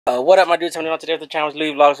What up, my dudes? I'm on today with the channel,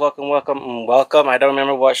 Louis Vlogs. Welcome. I don't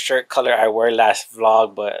remember what shirt color I wore last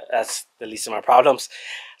vlog, but that's the least of my problems.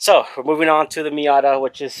 So we're moving on to the Miata,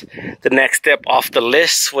 which is the next step off the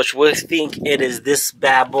list, which we think it is this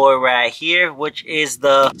bad boy right here, which is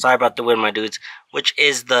the, sorry about the wind, my dudes, which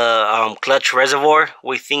is the clutch reservoir.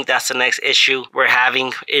 We think that's the next issue we're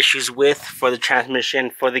having issues with for the transmission,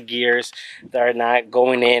 for the gears that are not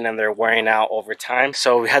going in and they're wearing out over time.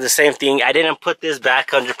 So we had the same thing. I didn't put this back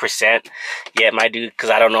 100% yet, my dude, because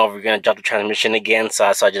I don't know if we're gonna drop the transmission again, so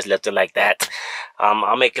I just left it like that.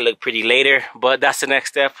 I'll make it look pretty later, but that's the next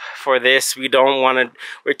step for this. We don't want to,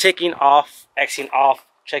 we're taking off, Xing off,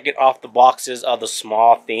 checking off the boxes of the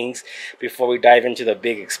small things before we dive into the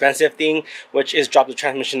big expensive thing, which is drop the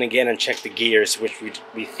transmission again and check the gears, which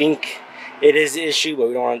we think it is the issue, but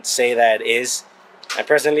we don't want to say that it is. And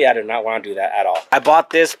personally, I do not want to do that at all. I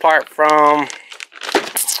bought this part from,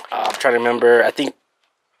 I'm trying to remember, I think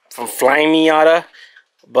from Flying Miata,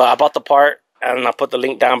 but I bought the part and I'll put the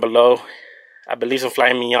link down below. I believe it's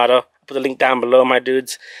Flying Miata. I'll put the link down below, my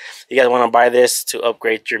dudes. You guys want to buy this to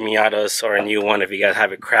upgrade your Miatas or a new one if you guys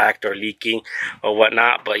have it cracked or leaking or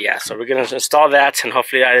whatnot. But yeah, so we're going to install that, and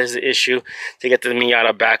hopefully that is the issue to get the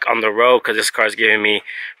Miata back on the road, because this car is giving me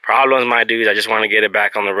problems, my dudes. I just want to get it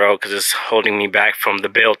back on the road because it's holding me back from the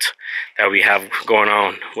build that we have going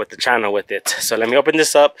on with the channel with it. So let me open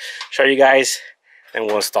this up, show you guys, and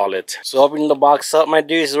we'll install it. So opening the box up, my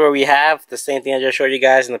dudes, is where we have the same thing I just showed you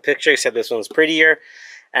guys in the picture, except this one's prettier.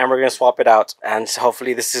 And we're gonna swap it out, and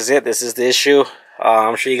hopefully this is it. This is the issue.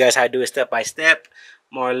 I'm showing you guys how to do it step by step,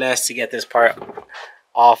 more or less, to get this part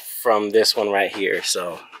off from this one right here.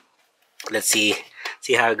 So let's see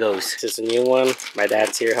how it goes. This is a new one. My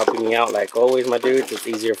dad's here helping me out like always, my dudes. It's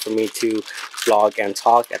easier for me to vlog and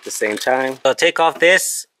talk at the same time. So take off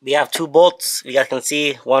this. We have two bolts, you guys can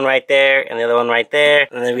see, one right there and the other one right there.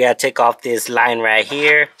 And then we gotta take off this line right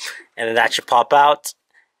here, and then that should pop out.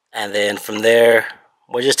 And then from there,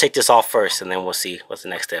 we'll just take this off first, and then we'll see what the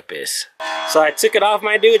next step is. So I took it off,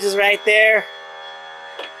 my dudes, is right there.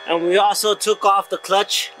 And we also took off the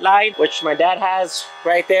clutch line, which my dad has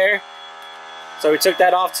right there. So we took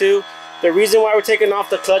that off too. The reason why we're taking off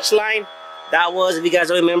the clutch line, that was, if you guys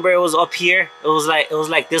remember, it was up here. It was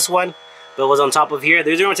like this one, but it was on top of here.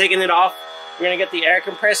 The reason we're taking it off, we're gonna get the air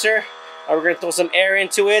compressor, and we're gonna throw some air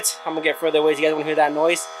into it. I'm gonna get further away so you guys won't hear that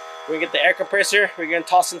noise. We're gonna get the air compressor, we're gonna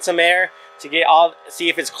toss in some air to get see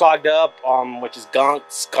if it's clogged up, which is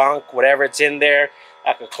skunk, whatever it's in there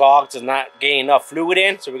that could clog, it's not getting enough fluid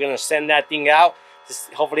in. So we're gonna send that thing out.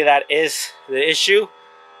 Hopefully that is the issue.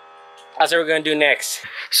 That's what we're gonna do next.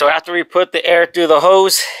 So after we put the air through the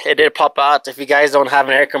hose, it did pop out. If you guys don't have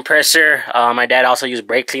an air compressor, my dad also used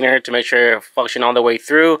brake cleaner to make sure it functions all the way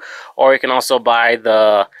through, or you can also buy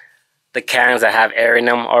the cans that have air in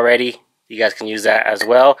them already. You guys can use that as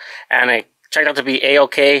well. And it checked out to be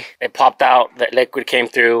a-okay. It popped out, the liquid came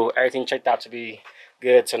through, everything checked out to be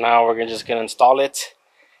good. So now we're just gonna install it,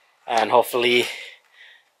 and hopefully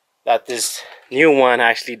that this new one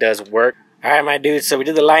actually does work. All right, my dudes, so we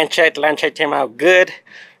did the line check. The line check came out good.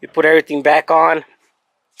 We put everything back on.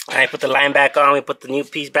 I put the line back on, we put the new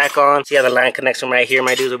piece back on. See how the line connects from right here,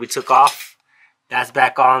 my dudes, that we took off. That's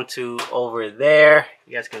back on to over there.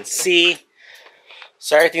 You guys can see.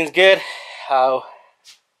 So everything's good.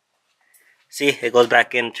 See, it goes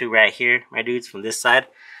back into right here, my dudes, from this side.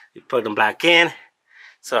 We put them back in.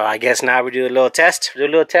 So I guess now we do a little test.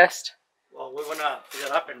 Well, we're gonna fill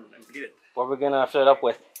it up and bleed it. What we're gonna fill it up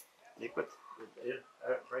with? Liquid.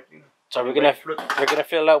 So we're gonna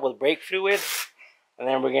fill it up with brake fluid, and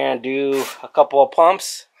then we're gonna do a couple of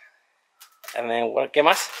pumps, and then what? ¿Qué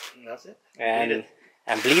más? That's it.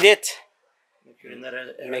 And bleed it.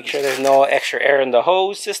 Make sure there's no extra air in the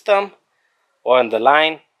hose system or in the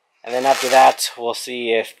line. And then after that, we'll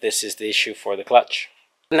see if this is the issue for the clutch.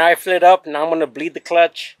 Now I fill it up, now I'm gonna bleed the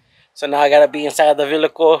clutch. So now I gotta be inside the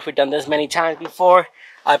vehicle. We've done this many times before.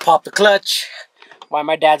 I pop the clutch while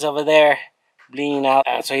my dad's over there bleeding out.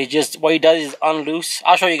 So what he does is unloose.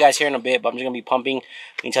 I'll show you guys here in a bit, but I'm just gonna be pumping.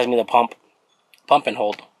 He tells me to pump and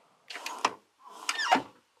hold.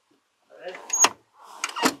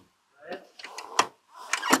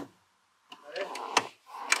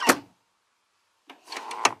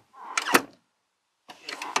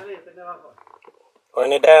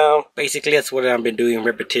 Putting it down. Basically, that's what I've been doing,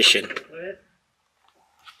 repetition.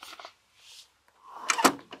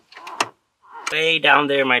 Way down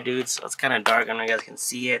there, my dudes. So it's kind of dark. I don't know if you guys can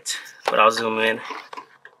see it, but I'll zoom in.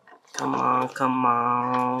 Come on, come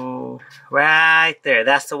on. Right there.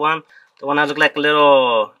 That's the one. The one that looks like a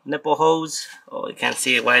little nipple hose. Oh, you can't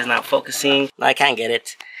see it. Why it's not focusing? No, I can't get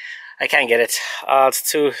it. I can't get it.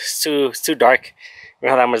 It's too dark. We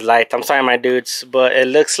don't have that much light. I'm sorry, my dudes, but it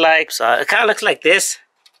looks like, so it kind of looks like this,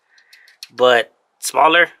 but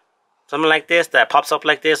smaller. Something like this that pops up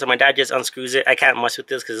like this, and my dad just unscrews it. I can't mess with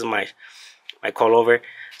this because it's my coilover.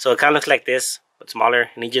 So it kind of looks like this, but smaller,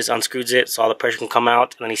 and he just unscrews it so all the pressure can come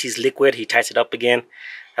out. And then he sees liquid, he tightens it up again.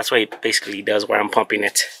 That's what he basically does where I'm pumping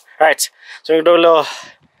it. All right, so we're gonna do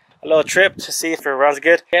a little trip to see if it runs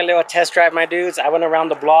good. A little test drive, my dudes. I went around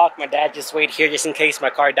the block. My dad just waited here just in case my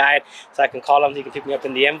car died, so I can call him. He can pick me up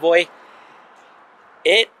in the Envoy.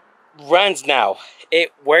 It runs now.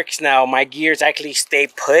 It works now. My gears actually stay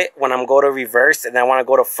put when I'm going to reverse and I want to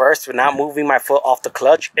go to first without moving my foot off the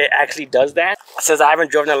clutch. It actually does that. Since I haven't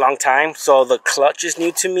driven in a long time, so the clutch is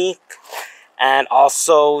new to me, and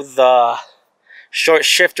also the short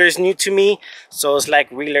shifter is new to me. So it's like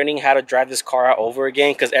relearning how to drive this car out over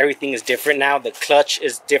again, because everything is different now. The clutch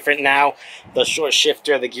is different now. The short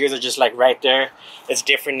shifter, the gears are just like right there. It's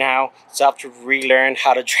different now. So I have to relearn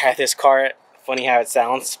how to drive this car. Funny how it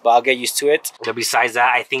sounds, but I'll get used to it. But besides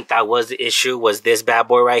that, I think that was the issue, was this bad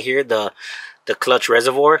boy right here, the clutch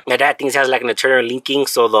reservoir. My dad thinks it has like an internal leaking,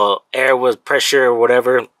 so the air was pressure or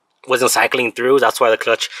whatever wasn't cycling through. That's why the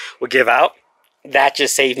clutch would give out. That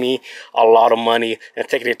just saved me a lot of money and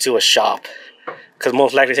taking it to a shop, because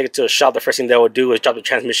most likely take it to a shop, the first thing they would do is drop the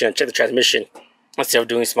transmission and check the transmission instead of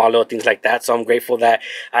doing small little things like that. So I'm grateful that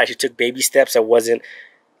I actually took baby steps. I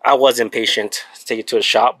was impatient to take it to a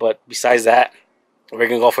shop. But besides that, we're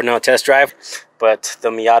gonna go for another test drive. But the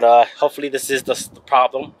Miata, hopefully this is the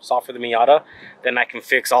problem solved for the Miata. Then I can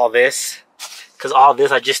fix all this, because all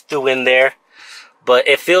this I just threw in there. But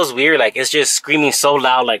it feels weird, like it's just screaming so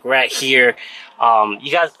loud, like right here.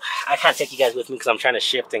 You guys, I can't take you guys with me because I'm trying to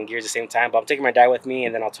shift and gears at the same time, but I'm taking my dad with me,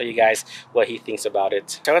 and then I'll tell you guys what he thinks about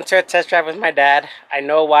it. So I went to a test drive with my dad. I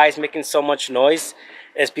know why he's making so much noise.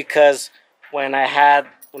 It's because when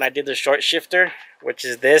I did the short shifter, which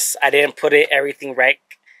is this, I didn't put everything right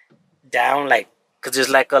down, like, because there's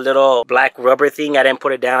like a little black rubber thing. I didn't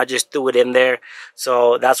put it down, I just threw it in there.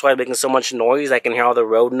 So that's why I'm making so much noise. I can hear all the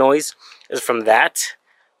road noise is from that.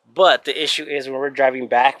 But the issue is when we're driving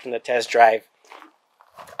back from the test drive,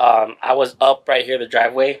 I was up right here, the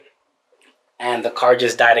driveway, and the car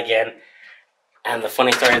just died again. And the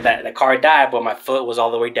funny story is that the car died, but my foot was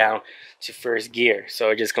all the way down to first gear.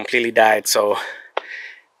 So it just completely died. So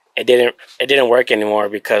it didn't work anymore,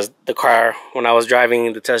 because the car, when I was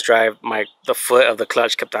driving the test drive, the foot of the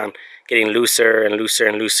clutch kept on getting looser and looser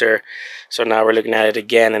and looser. So now we're looking at it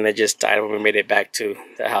again, and it just died when we made it back to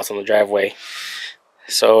the house on the driveway.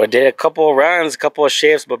 So it did a couple of runs, a couple of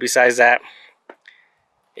shifts, but besides that,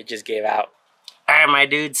 it just gave out. Alright, my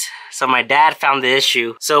dudes, so my dad found the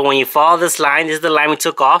issue. So when you follow this line, this is the line we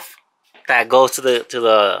took off that goes to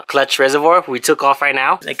the clutch reservoir. We took off right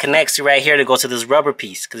now. It connects right here to go to this rubber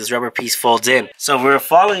piece, because this rubber piece folds in. So we were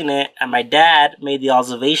following it, and my dad made the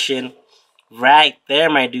observation right there,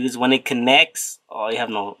 my dudes, when it connects. Oh, we have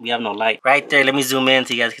no light. Right there, let me zoom in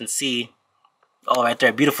so you guys can see. Oh, right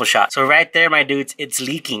there, beautiful shot. So right there, my dudes, it's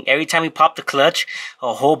leaking. Every time we pop the clutch,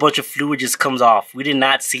 a whole bunch of fluid just comes off. We did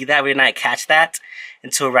not see that. We did not catch that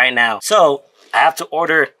until right now. So I have to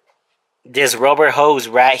order this rubber hose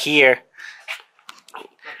right here.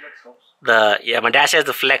 My dad says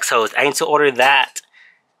the flex hose. I need to order that,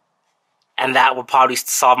 and that will probably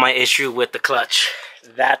solve my issue with the clutch.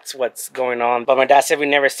 That's what's going on. But my dad said we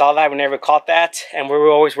never saw that, we never caught that, and we were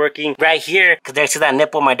always working right here, because next to that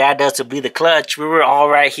nipple my dad does to bleed the clutch, we were all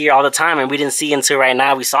right here all the time, and we didn't see until right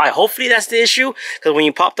now we saw it. Hopefully that's the issue, because when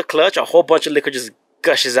you pop the clutch, a whole bunch of liquid just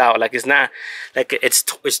gushes out. Like it's not, like it's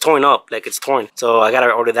torn up, like it's torn. So I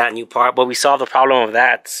gotta order that new part, but we solved the problem of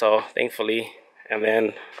that, so thankfully. And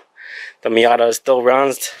then the Miata still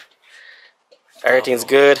runs. Everything's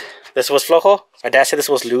good. This was flojo. My dad said this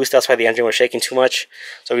was loose. That's why the engine was shaking too much.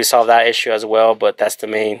 So we solved that issue as well. But that's the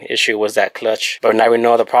main issue, was that clutch. But now we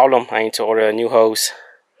know the problem. I need to order a new hose.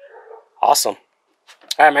 Awesome.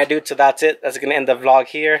 All right, my dude. So that's it. That's going to end the vlog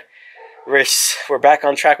here. We're back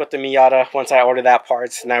on track with the Miata. Once I order that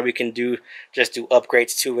parts, now we can just do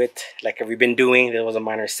upgrades to it like we've been doing. There was a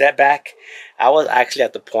minor setback. I was actually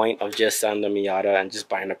at the point of just selling the Miata and just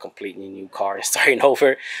buying a completely new car and starting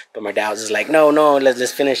over. But my dad was just like, no,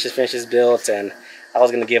 let's finish this build. And I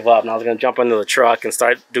was gonna give up, and I was gonna jump into the truck and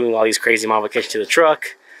start doing all these crazy modifications to the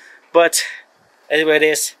truck. But anyway, it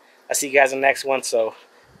is. I'll see you guys in the next one. So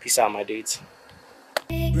peace out, my dudes.